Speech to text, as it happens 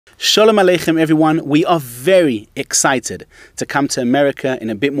Shalom Aleichem, everyone. We are very excited to come to America in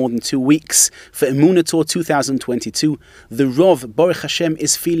a bit more than 2 weeks for Emunah Tour 2022. The Rov, Baruch Hashem,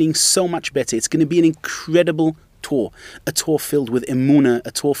 is feeling so much better. It's going to be an incredible tour, a tour filled with emunah, a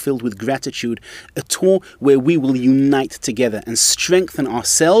tour filled with gratitude, a tour where we will unite together and strengthen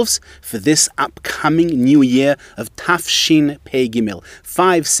ourselves for this upcoming new year of Tafshin Pei Gimel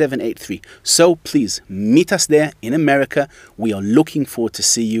 5783. So please meet us there in America. We are looking forward to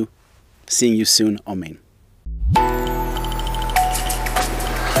seeing you soon. Amen.